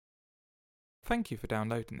Thank you for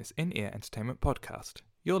downloading this in-ear entertainment podcast.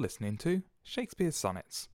 You're listening to Shakespeare's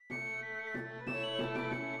Sonnets.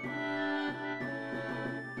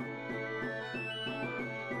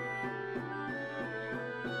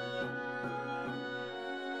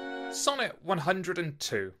 Sonnet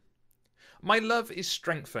 102. My love is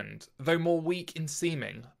strengthened, though more weak in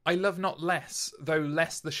seeming. I love not less, though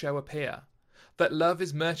less the show appear. That love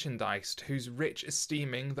is merchandised, whose rich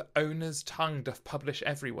esteeming the owner's tongue doth publish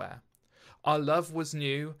everywhere. Our love was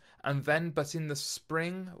new, and then but in the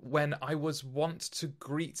spring, when I was wont to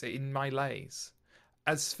greet it in my lays.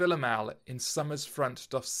 As Philomel in summer's front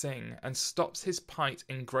doth sing, and stops his pite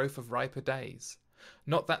in growth of riper days.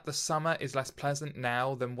 Not that the summer is less pleasant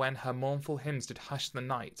now than when her mournful hymns did hush the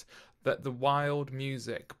night, that the wild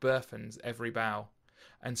music burthens every bough,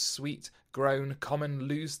 and sweet grown common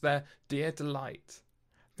lose their dear delight.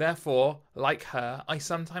 Therefore, like her, I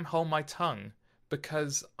sometime hold my tongue,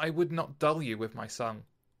 because I would not dull you with my song.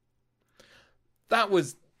 That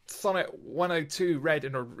was Sonnet 102 read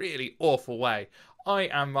in a really awful way. I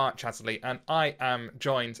am Mark Chatterley, and I am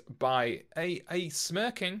joined by a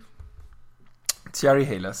smirking Thierry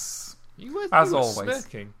Helas. You were always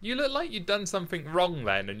smirking. You look like you'd done something wrong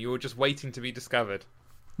then, and you were just waiting to be discovered.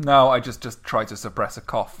 No, I just tried to suppress a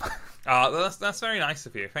cough. That's very nice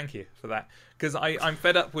of you. Thank you for that. Because I'm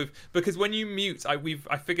fed up with, because when you mute, I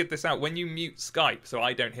figured this out. When you mute Skype, so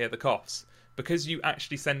I don't hear the coughs, because you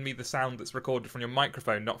actually send me the sound that's recorded from your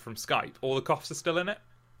microphone, not from Skype. All the coughs are still in it.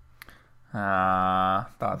 Yeah.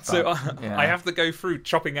 I have to go through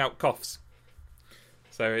chopping out coughs.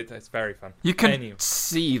 So it's very fun. You can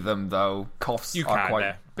see them though. Coughs are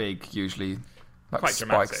quite big usually, like quite spikes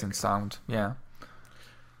dramatic in sound. Yeah.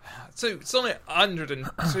 So, Sonnet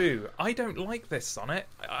 102. I don't like this sonnet.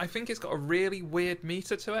 I think it's got a really weird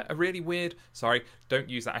meter to it. A really weird... Sorry, don't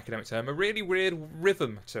use that academic term. A really weird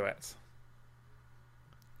rhythm to it.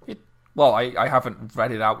 Well, I haven't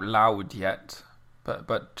read it out loud yet,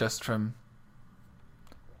 but just from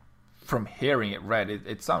hearing it read,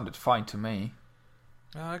 it sounded fine to me.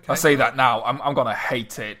 Okay. I'll say that now. I'm going to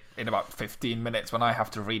hate it in about 15 minutes when I have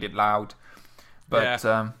to read it loud. But...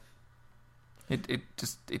 Yeah.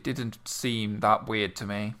 It didn't seem that weird to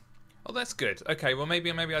me. Oh, that's good. Okay, well maybe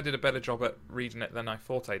I did a better job at reading it than I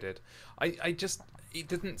thought I did. It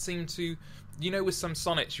didn't seem to, with some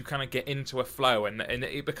sonnets you kind of get into a flow and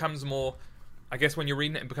it becomes more, I guess when you're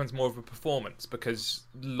reading it becomes more of a performance because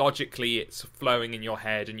logically it's flowing in your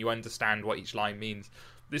head and you understand what each line means.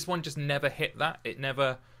 This one just never hit that.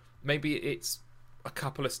 Maybe it's a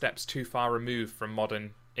couple of steps too far removed from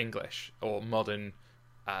modern English or modern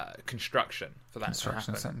construction for that to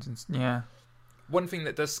happen. Sentence, yeah. One thing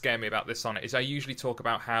that does scare me about this sonnet is I usually talk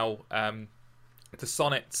about how the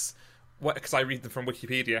sonnets, because I read them from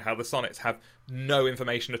Wikipedia, how the sonnets have no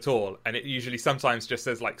information at all, and it usually sometimes just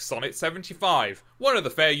says like Sonnet 75, one of the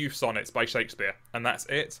fair youth sonnets by Shakespeare, and that's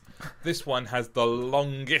it. This one has the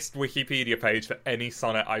longest Wikipedia page for any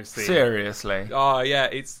sonnet I've seen. Seriously? Oh yeah,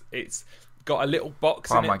 it's got a little box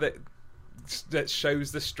in it that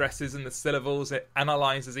shows the stresses and the syllables. It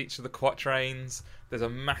analyses each of the quatrains. There's a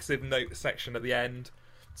massive note section at the end.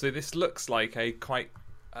 So this looks like a quite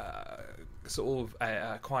quite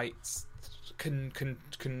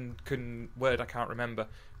word I can't remember,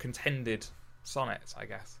 contended sonnet, I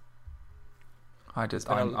guess.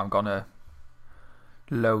 I'm gonna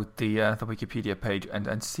load the Wikipedia page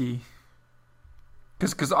and see,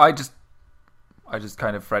 because I just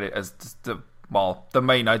kind of read it as the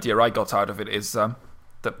main idea I got out of it is the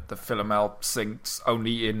Philomel sings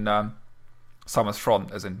only in summer's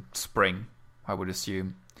front, as in spring, I would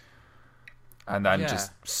assume. And then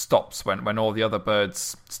just stops when all the other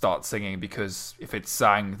birds start singing, because if it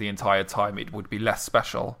sang the entire time, it would be less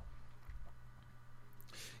special.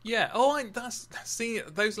 Yeah. Oh,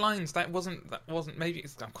 those lines. That wasn't. Maybe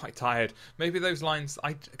I'm quite tired. Maybe those lines.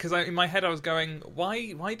 Because in my head I was going,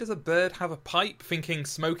 why does a bird have a pipe? Thinking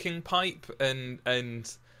smoking pipe and then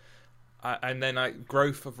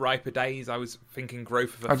growth of riper days. I was thinking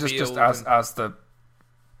growth of a field. Just as the.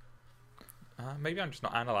 Maybe I'm just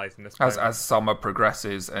not analysing this. As summer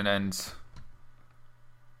progresses and.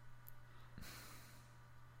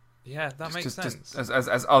 Yeah, that makes sense.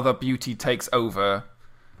 As other beauty takes over,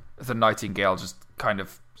 the nightingale just kind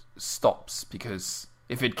of stops, because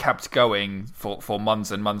if it kept going for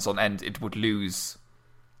months and months on end, it would lose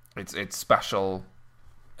its special.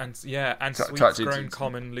 And sweets grown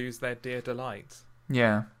common lose their dear delight.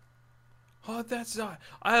 Yeah. Oh, that's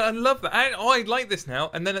I love that. I like this now.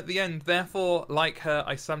 And then at the end, therefore, like her,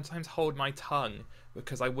 I sometimes hold my tongue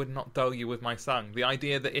because I would not dull you with my song. The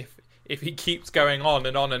idea that if he keeps going on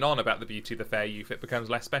and on and on about the beauty of the fair youth, it becomes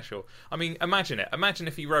less special. I mean, imagine it. Imagine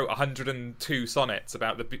if he wrote 102 sonnets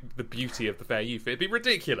about the beauty of the fair youth. It'd be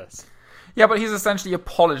ridiculous. Yeah, but he's essentially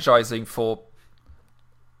apologising for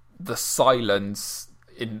the silence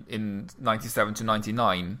in 97 to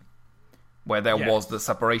 99, where there was the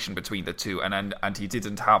separation between the two, and he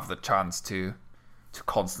didn't have the chance to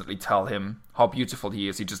constantly tell him how beautiful he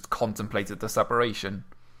is. He just contemplated the separation.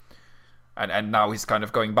 And now he's kind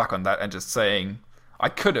of going back on that and just saying, I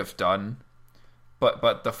could have done,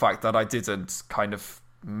 but the fact that I didn't kind of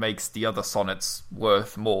makes the other sonnets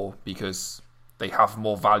worth more because they have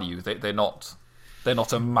more value. They're not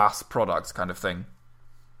a mass product kind of thing.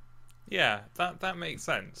 Yeah, that makes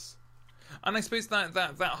sense. And I suppose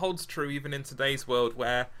that holds true even in today's world,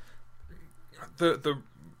 where the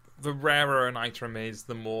rarer an item is,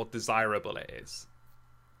 the more desirable it is.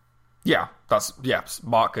 Yeah, that's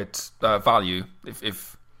market value.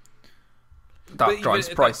 If that drives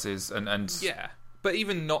prices and yeah, but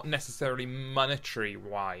even not necessarily monetary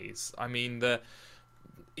wise. I mean,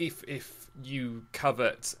 if you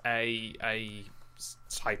covet a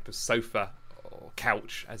type of sofa or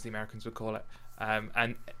couch, as the Americans would call it,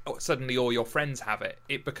 and suddenly all your friends have it,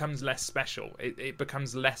 it becomes less special. It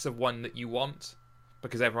becomes less of one that you want,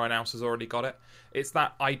 because everyone else has already got it. It's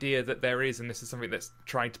that idea that there is, and this is something that's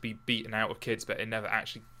tried to be beaten out of kids, but it never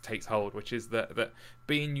actually takes hold, which is that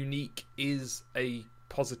being unique is a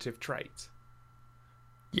positive trait.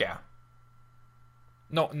 Yeah.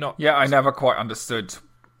 Not. Yeah, I never quite understood.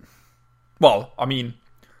 Well, I mean,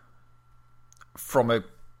 from a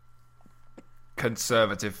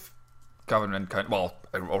conservative government,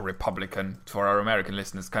 or Republican, for our American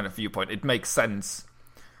listeners, kind of viewpoint, it makes sense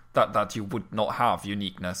that you would not have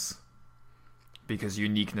uniqueness, because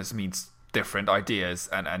uniqueness means different ideas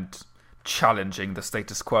and challenging the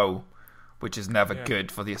status quo, which is never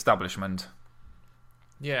good for the establishment.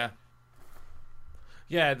 And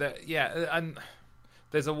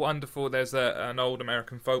there's an old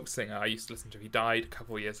American folk singer I used to listen to. He died a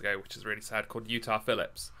couple of years ago, which is really sad, called Utah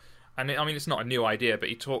Phillips. And it's not a new idea, but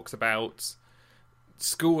he talks about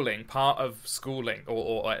schooling, part of schooling,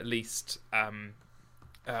 or at least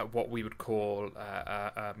what we would call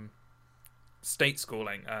state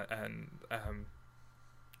schooling,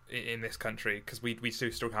 in this country, because we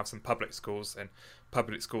do still have some public schools, and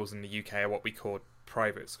public schools in the UK are what we call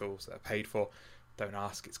private schools that are paid for. Don't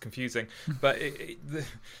ask, it's confusing. But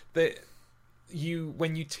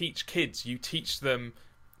when you teach kids, you teach them.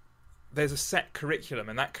 There's a set curriculum,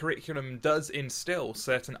 and that curriculum does instill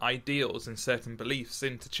certain ideals and certain beliefs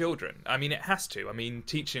into children. I mean, it has to. I mean,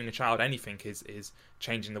 teaching a child anything is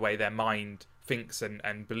changing the way their mind thinks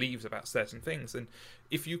and believes about certain things. And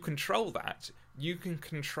if you control that, you can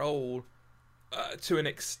control, to an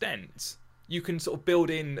extent, you can sort of build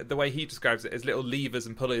in, the way he describes it, as little levers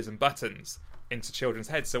and pulleys and buttons into children's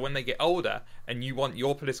heads. So when they get older and you want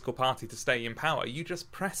your political party to stay in power, you just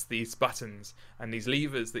press these buttons and these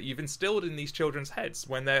levers that you've instilled in these children's heads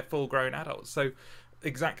when they're full-grown adults. So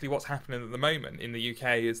exactly what's happening at the moment in the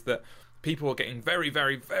UK is that people are getting very,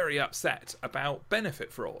 very, very upset about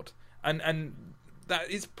benefit fraud. And that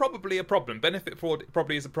is probably a problem. Benefit fraud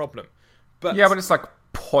probably is a problem. But it's like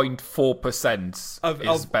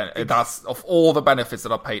 0.4% that's of all the benefits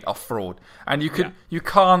that are paid are fraud, and you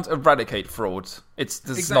can't eradicate fraud.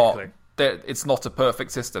 It's not a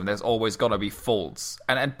perfect system. There's always gonna be faults,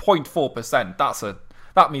 and 0.4%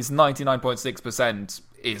 that means 99.6%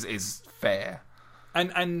 is fair.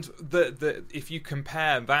 And the if you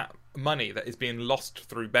compare that money that is being lost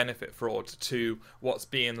through benefit fraud to what's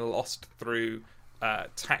being lost through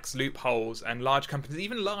tax loopholes and large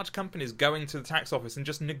companies going to the tax office and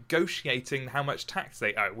just negotiating how much tax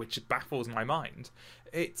they owe, which baffles my mind.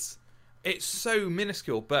 It's so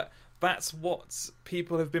minuscule, but that's what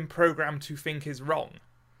people have been programmed to think is wrong,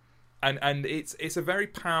 and it's a very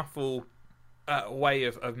powerful way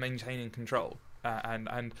of maintaining control.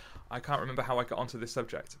 And I can't remember how I got onto this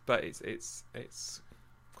subject, but it's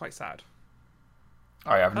quite sad.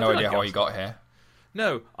 I have no idea how you got here.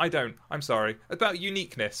 No, I don't. I'm sorry. About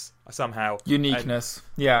uniqueness, somehow. Uniqueness.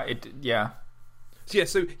 So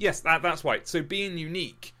that's right. So being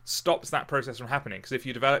unique stops that process from happening, because if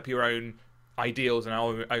you develop your own ideals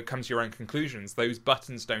and come to your own conclusions, those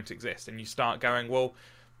buttons don't exist, and you start going, well,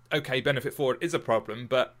 okay, benefit fraud is a problem,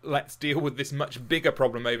 but let's deal with this much bigger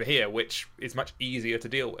problem over here, which is much easier to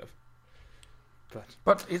deal with.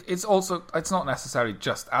 But it's not necessarily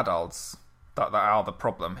just adults that are the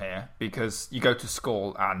problem here, because you go to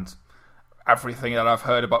school and everything that I've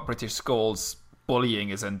heard about British schools, bullying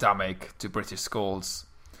is endemic to British schools.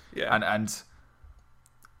 Yeah. And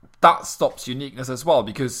that stops uniqueness as well,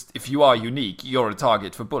 because if you are unique, you're a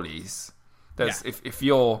target for bullies. There's if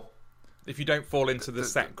you don't fall into the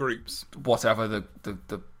set groups, whatever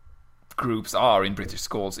the groups are in British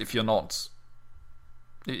schools, if you're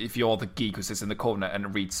the geek who sits in the corner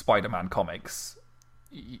and reads Spider-Man comics,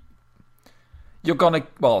 you're gonna,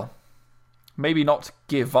 well, maybe not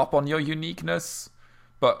give up on your uniqueness,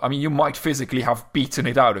 but I mean, you might physically have beaten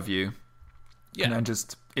it out of you, and then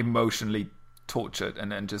just emotionally tortured,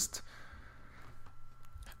 and then just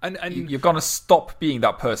and you're gonna stop being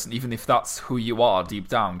that person, even if that's who you are deep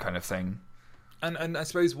down, kind of thing. And I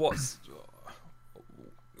suppose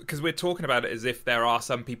because we're talking about it as if there are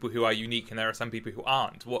some people who are unique and there are some people who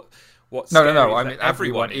aren't. What's No. I mean,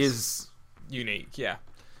 everyone is unique, yeah.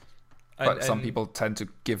 But some people tend to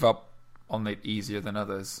give up on it easier than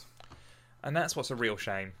others. And that's what's a real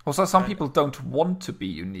shame. Also, some people don't want to be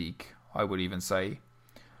unique, I would even say.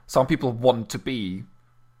 Some people want to be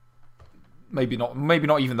maybe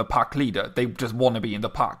not even the pack leader. They just want to be in the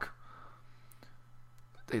pack.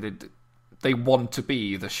 They want to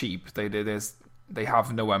be the sheep. They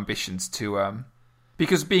have no ambitions to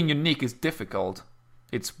because being unique is difficult.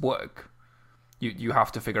 It's work. You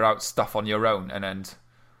have to figure out stuff on your own, and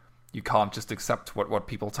you can't just accept what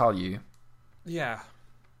people tell you. Yeah.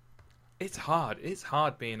 It's hard. It's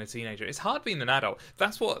hard being a teenager. It's hard being an adult.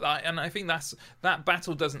 And I think that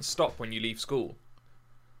battle doesn't stop when you leave school.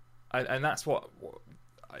 And that's what.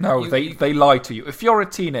 No, they lie to you. If you're a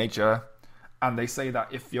teenager, and they say that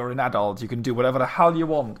if you're an adult, you can do whatever the hell you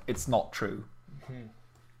want, it's not true. Mm-hmm.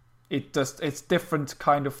 It's different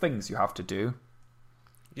kind of things you have to do.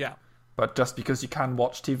 Yeah. But just because you can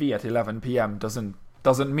watch TV at 11 p.m. doesn't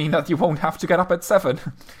mean that you won't have to get up at 7.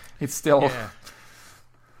 It's still. Yeah.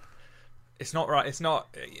 It's not right. It's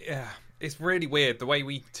not. Yeah. It's really weird the way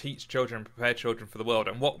we teach children, prepare children for the world,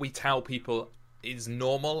 and what we tell people is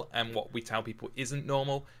normal and what we tell people isn't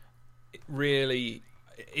normal. It really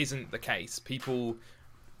isn't the case. People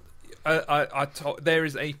there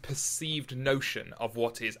is a perceived notion of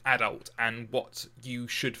what is adult and what you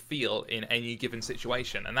should feel in any given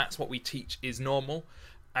situation, and that's what we teach is normal.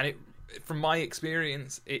 And from my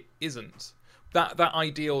experience, it isn't. That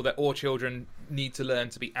ideal that all children need to learn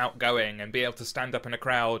to be outgoing and be able to stand up in a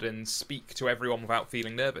crowd and speak to everyone without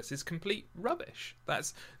feeling nervous is complete rubbish.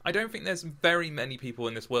 I don't think there's very many people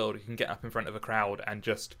in this world who can get up in front of a crowd and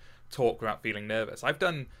just talk without feeling nervous. I've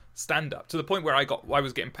done stand-up to the point where I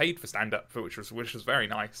was getting paid for stand-up, which was very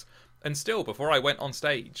nice. And still, before I went on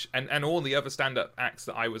stage, and all the other stand-up acts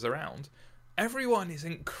that I was around, everyone is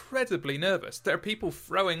incredibly nervous. There are people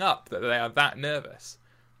throwing up that they are that nervous.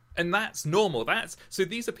 And that's normal. So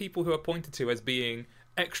these are people who are pointed to as being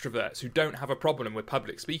extroverts who don't have a problem with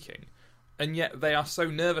public speaking. And yet they are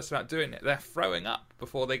so nervous about doing it, they're throwing up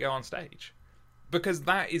before they go on stage. Because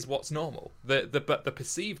that is what's normal. But the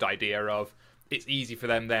perceived idea of it's easy for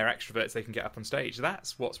them, they're extroverts, they can get up on stage,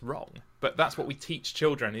 that's what's wrong. But that's what we teach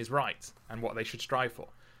children is right and what they should strive for.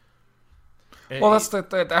 Well, that's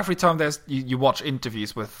every time you watch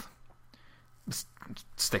interviews with,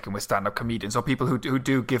 sticking with stand-up comedians or people who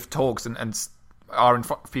do give talks and are in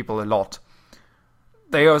front of people a lot,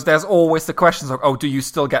 there's always the questions of, oh, do you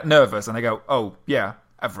still get nervous? And they go, oh, yeah,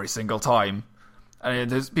 every single time. And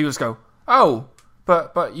people just go, oh,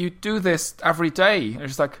 but you do this every day. And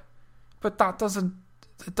it's just like, but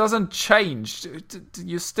it doesn't change.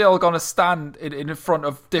 You're still going to stand in front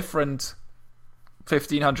of different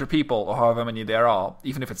 1,500 people or however many there are,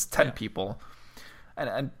 even if it's 10 people.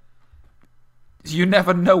 And you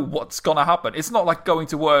never know what's going to happen. It's not like going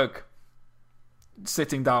to work,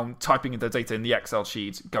 sitting down, typing in the data in the Excel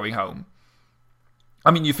sheet, going home.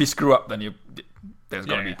 I mean, if you screw up, then there's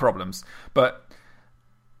going to be problems. But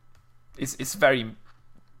it's very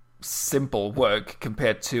simple work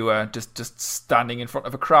compared to just standing in front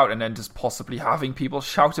of a crowd and then just possibly having people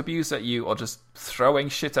shout abuse at you or just throwing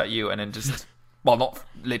shit at you and then just, well, not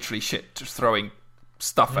literally shit, just throwing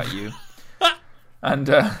stuff at you. And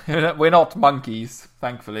we're not monkeys,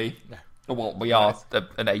 thankfully. No. Well, we are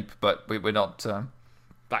an ape, but we're not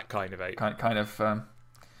that kind of ape. Kind of.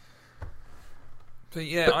 But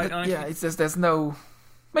yeah, there's no.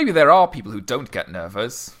 Maybe there are people who don't get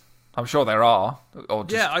nervous. I'm sure there are, or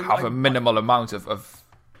just have a minimal amount of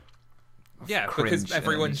yeah, because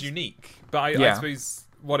everyone's unique. But I suppose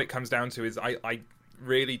what it comes down to is I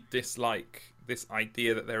really dislike this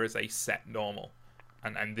idea that there is a set normal.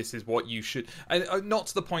 And this is what you should... not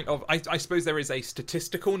to the point of... I suppose there is a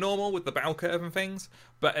statistical normal with the bell curve and things,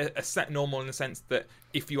 but a set normal in the sense that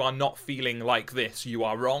if you are not feeling like this, you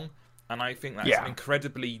are wrong. And I think that's an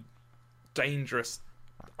incredibly dangerous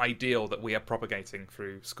ideal that we are propagating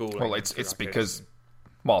through school. Well, it's because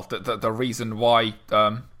well, the reason why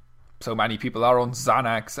so many people are on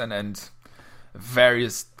Xanax and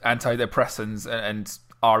various antidepressants and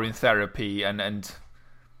are in therapy and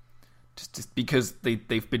just because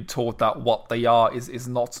they've been taught that what they are is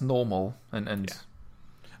not normal and. Yeah.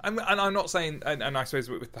 And I'm not saying, and I suppose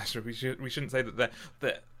with Thatcher, we shouldn't say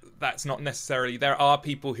that's not necessarily. There are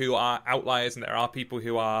people who are outliers, and there are people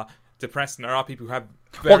who are depressed, and there are people who have.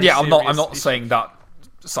 I'm not saying that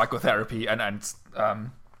psychotherapy and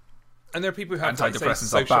there are people who have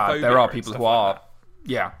antidepressants are bad. There are people who are, like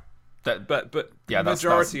yeah. But the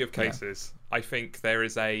majority of cases, I think there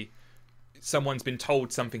is someone's been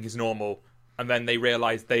told something is normal, and then they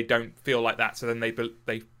realise they don't feel like that, so then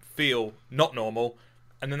they feel not normal.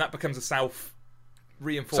 And then that becomes a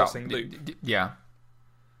self-reinforcing loop. Yeah.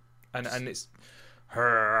 And it's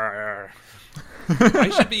I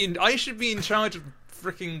should be in charge of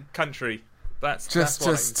freaking country. That's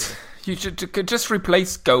what you should just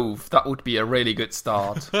replace Gove. That would be a really good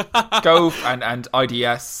start. Gove and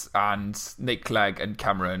IDS and Nick Clegg and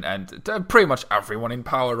Cameron and pretty much everyone in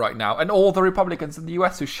power right now, and all the Republicans in the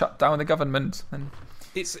US who shut down the government. And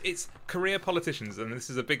it's career politicians, and this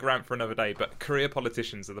is a big rant for another day, but career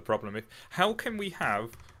politicians are the problem. How can we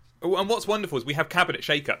have... And what's wonderful is we have cabinet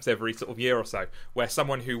shake-ups every sort of year or so, where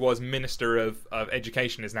someone who was Minister of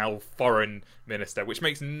Education is now Foreign Minister, which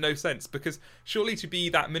makes no sense, because surely to be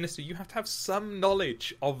that minister, you have to have some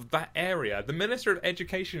knowledge of that area. The Minister of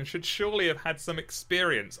Education should surely have had some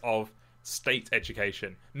experience of state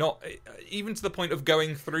education, not even to the point of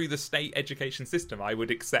going through the state education system, I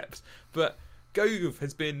would accept. But Gove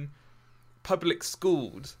has been public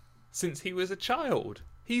schooled since he was a child.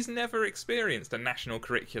 He's never experienced a national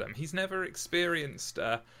curriculum. He's never experienced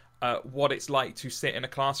what it's like to sit in a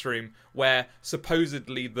classroom where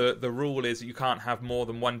supposedly the rule is you can't have more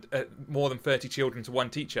than 30 children to one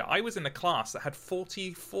teacher. I was in a class that had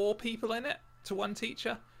 44 people in it to one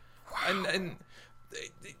teacher. Wow. And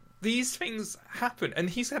these things happen, and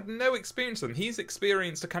he's had no experience of them. He's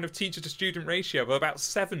experienced a kind of teacher-to-student ratio of about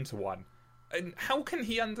 7 to 1. And how can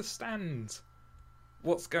he understand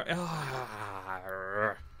what's going...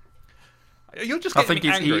 You're just getting me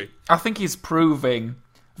angry. I think he's proving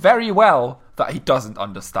very well that he doesn't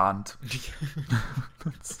understand.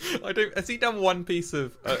 Has he done one piece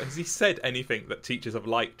of... has he said anything that teachers have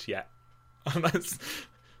liked yet?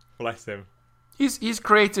 Bless him. He's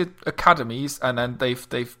created academies, and then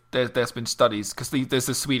there's been studies, because there's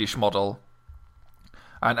a Swedish model,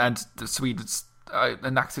 and the Swedes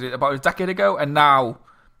enacted it about a decade ago, and now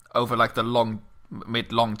over like the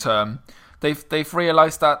mid-long term, they've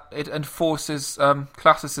realised that it enforces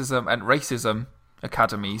classicism and racism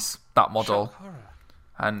academies, that model.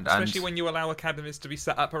 And especially when you allow academies to be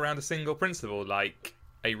set up around a single principle, like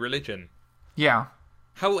a religion. Yeah.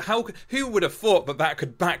 Who would have thought that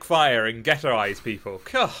could backfire and ghettoise people?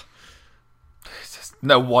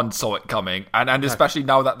 No one saw it coming, and especially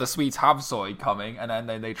now that the Swedes have saw it coming, and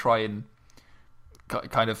then they try and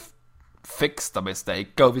kind of fix the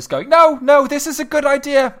mistake. Gove is going, no, this is a good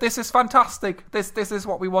idea. This is fantastic. This is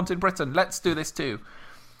what we want in Britain. Let's do this too.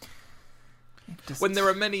 When there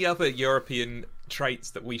are many other European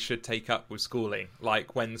traits that we should take up with schooling,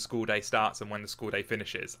 like when the school day starts and when the school day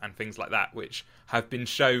finishes, and things like that, which have been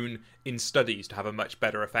shown in studies to have a much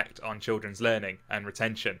better effect on children's learning and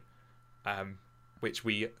retention, which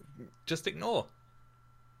we just ignore.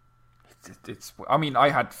 I mean, I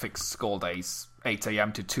had fixed school days, 8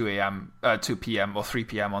 a.m. to 2 p.m. or 3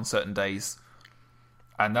 p.m. on certain days.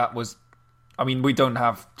 And that was... I mean, we don't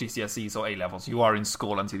have GCSEs or A-levels. You are in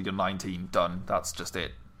school until you're 19, done. That's just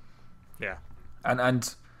it. Yeah.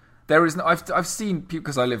 And there is... I've seen,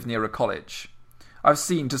 because I live near a college, I've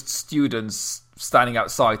seen just students standing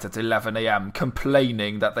outside at 11 a.m.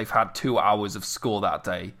 complaining that they've had 2 hours of school that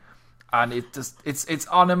day. And it's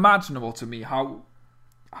unimaginable to me how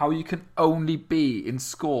you can only be in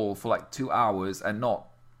school for like 2 hours and not...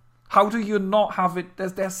 How do you not have it?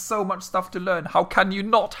 There's so much stuff to learn. How can you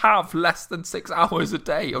not have less than 6 hours a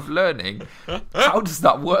day of learning? How does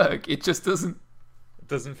that work? It just doesn't... It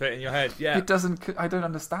doesn't fit in your head, yeah. It doesn't... I don't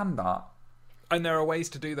understand that. And there are ways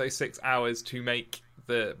to do those 6 hours to make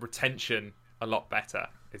the retention a lot better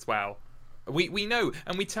as well. We know,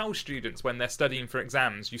 and we tell students when they're studying for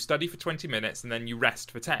exams, you study for 20 minutes and then you rest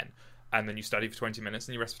for 10. And then you study for 20 minutes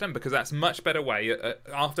and you rest for 10, because that's a much better way.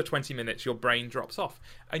 After 20 minutes, your brain drops off.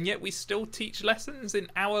 And yet we still teach lessons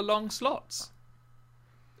in hour-long slots.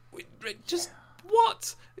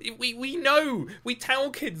 What? We know. We tell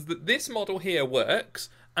kids that this model here works,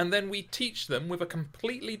 and then we teach them with a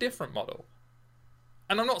completely different model.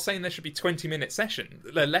 And I'm not saying there should be 20-minute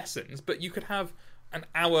lessons, but you could have an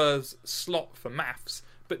hour's slot for maths,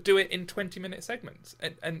 but do it in 20-minute segments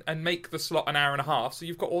and make the slot an hour and a half so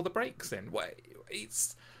you've got all the breaks in.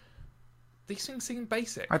 These things seem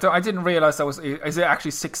basic. I didn't realise that was... Is it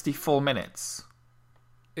actually 60 full minutes?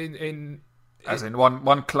 As in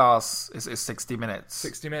one class is 60 minutes.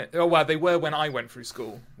 60 minutes. Oh, well, they were when I went through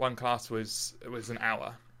school. One class was an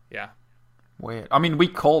hour. Yeah. Weird. I mean, we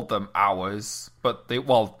called them hours, but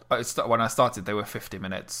when I started, they were 50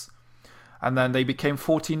 minutes. And then they became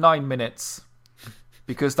 49 minutes.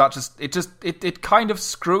 Because it kind of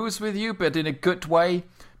screws with you, but in a good way.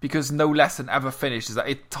 Because no lesson ever finishes.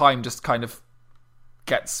 Time just kind of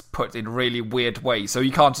gets put in really weird ways. So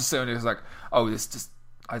you can't just sit and it's like, oh, this just...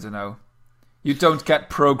 I don't know. You don't get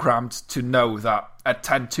programmed to know that at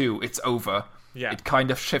 10:02 it's over. Yeah. It kind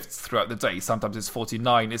of shifts throughout the day. Sometimes it's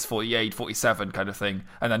 49, it's 48, 47 kind of thing.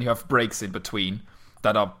 And then you have breaks in between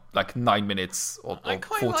that are like 9 minutes or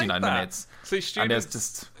 49 minutes. So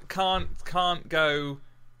students can't go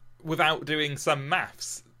without doing some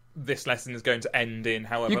maths. This lesson is going to end in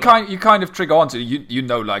however long. You kind of trigger onto you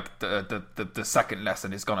know like the second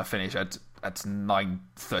lesson is going to finish at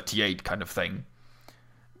 9:38 kind of thing.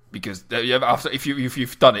 Because after if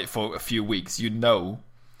you've done it for a few weeks, you know.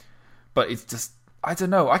 But it's just, I don't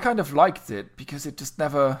know. I kind of liked it because it just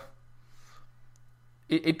never...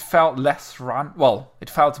 It felt less it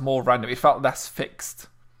felt more random. It felt less fixed.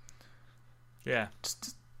 Yeah.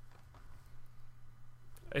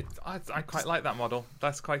 I quite like that model.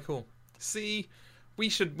 That's quite cool. See, we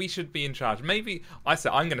should be in charge. Maybe I'm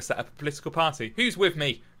going to set up a political party. Who's with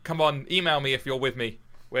me? Come on, email me if you're with me.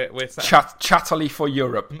 We're Chatterley for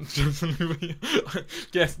Europe.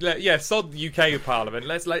 yes, sod the UK Parliament.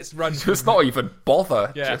 Let's run. Just not even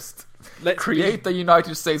bother. Yeah. Let's create the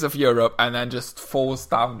United States of Europe and then just force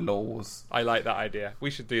down laws. I like that idea. We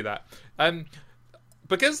should do that.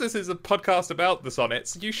 Because this is a podcast about the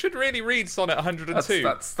sonnets, you should really read Sonnet 102.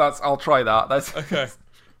 That's I'll try that. That's okay.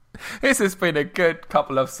 This has been a good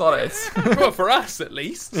couple of sonnets. Well, for us at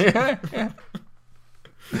least. Yeah.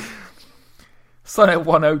 Sonnet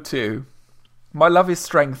 102. My love is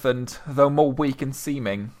strengthened, though more weak in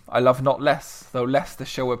seeming. I love not less, though less the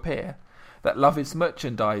show appear. That love is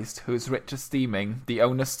merchandised, whose rich esteeming the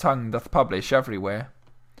owner's tongue doth publish everywhere.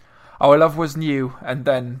 Our love was new, and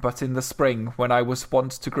then, but in the spring, when I was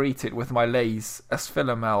wont to greet it with my lays, as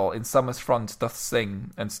Philomel in summer's front doth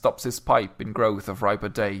sing, and stops his pipe in growth of riper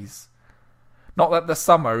days. Not that the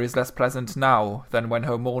summer is less pleasant now, than when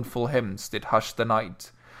her mournful hymns did hush the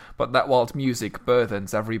night, but that wild music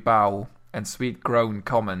burthens every bough, and sweet-grown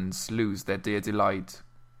commons lose their dear delight.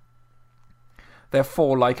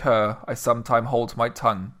 Therefore, like her, I sometime hold my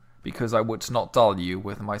tongue, because I would not dull you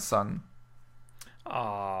with my song.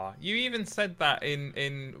 Ah, you even said that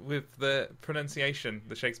in with the pronunciation,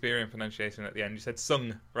 the Shakespearean pronunciation at the end. You said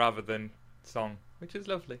sung rather than song, which is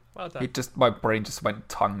lovely. Well done. My brain just went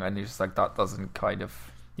tongue, and it's just like, that doesn't kind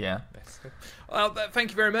of... Yeah. Well, thank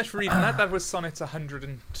you very much for reading that. That was Sonnet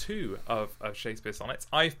 102 of Shakespeare Sonnets.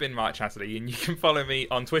 I've been Mark Chatterley, and you can follow me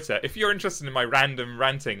on Twitter if you're interested in my random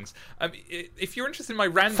rantings. If you're interested in my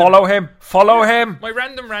random... Follow him! My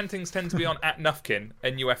random rantings tend to be on @Nufkin,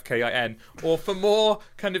 Nufkin, or for more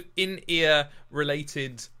kind of in-ear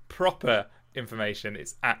related proper information,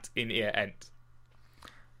 it's @InEarEnt.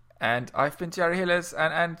 And I've been Thierry Hillis,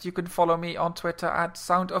 and you can follow me on Twitter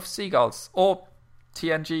 @SoundOfSeagulls, or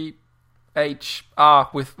TNGHR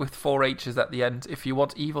with 4 H's at the end. If you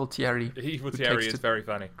want evil Thierry. Evil Thierry is very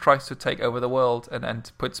funny. Tries to take over the world and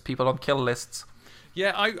puts people on kill lists.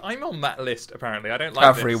 Yeah, I'm on that list, apparently. I don't like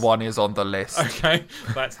Everyone is on the list. Okay,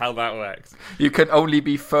 that's how that works. You can only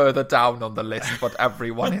be further down on the list, but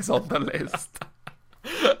everyone is on the list.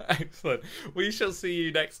 Excellent. We shall see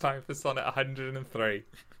you next time for Sonnet 103.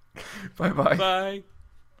 Bye-bye. Bye.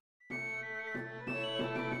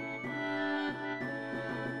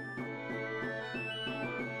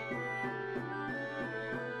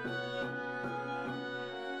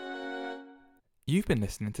 You've been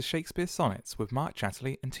listening to Shakespeare Sonnets with Mark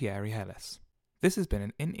Chatterley and Thierry Hillis. This has been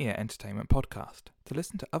an In-Ear Entertainment podcast. To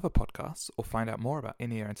listen to other podcasts or find out more about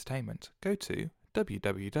In-Ear Entertainment, go to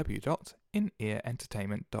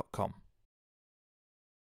www.inearentertainment.com.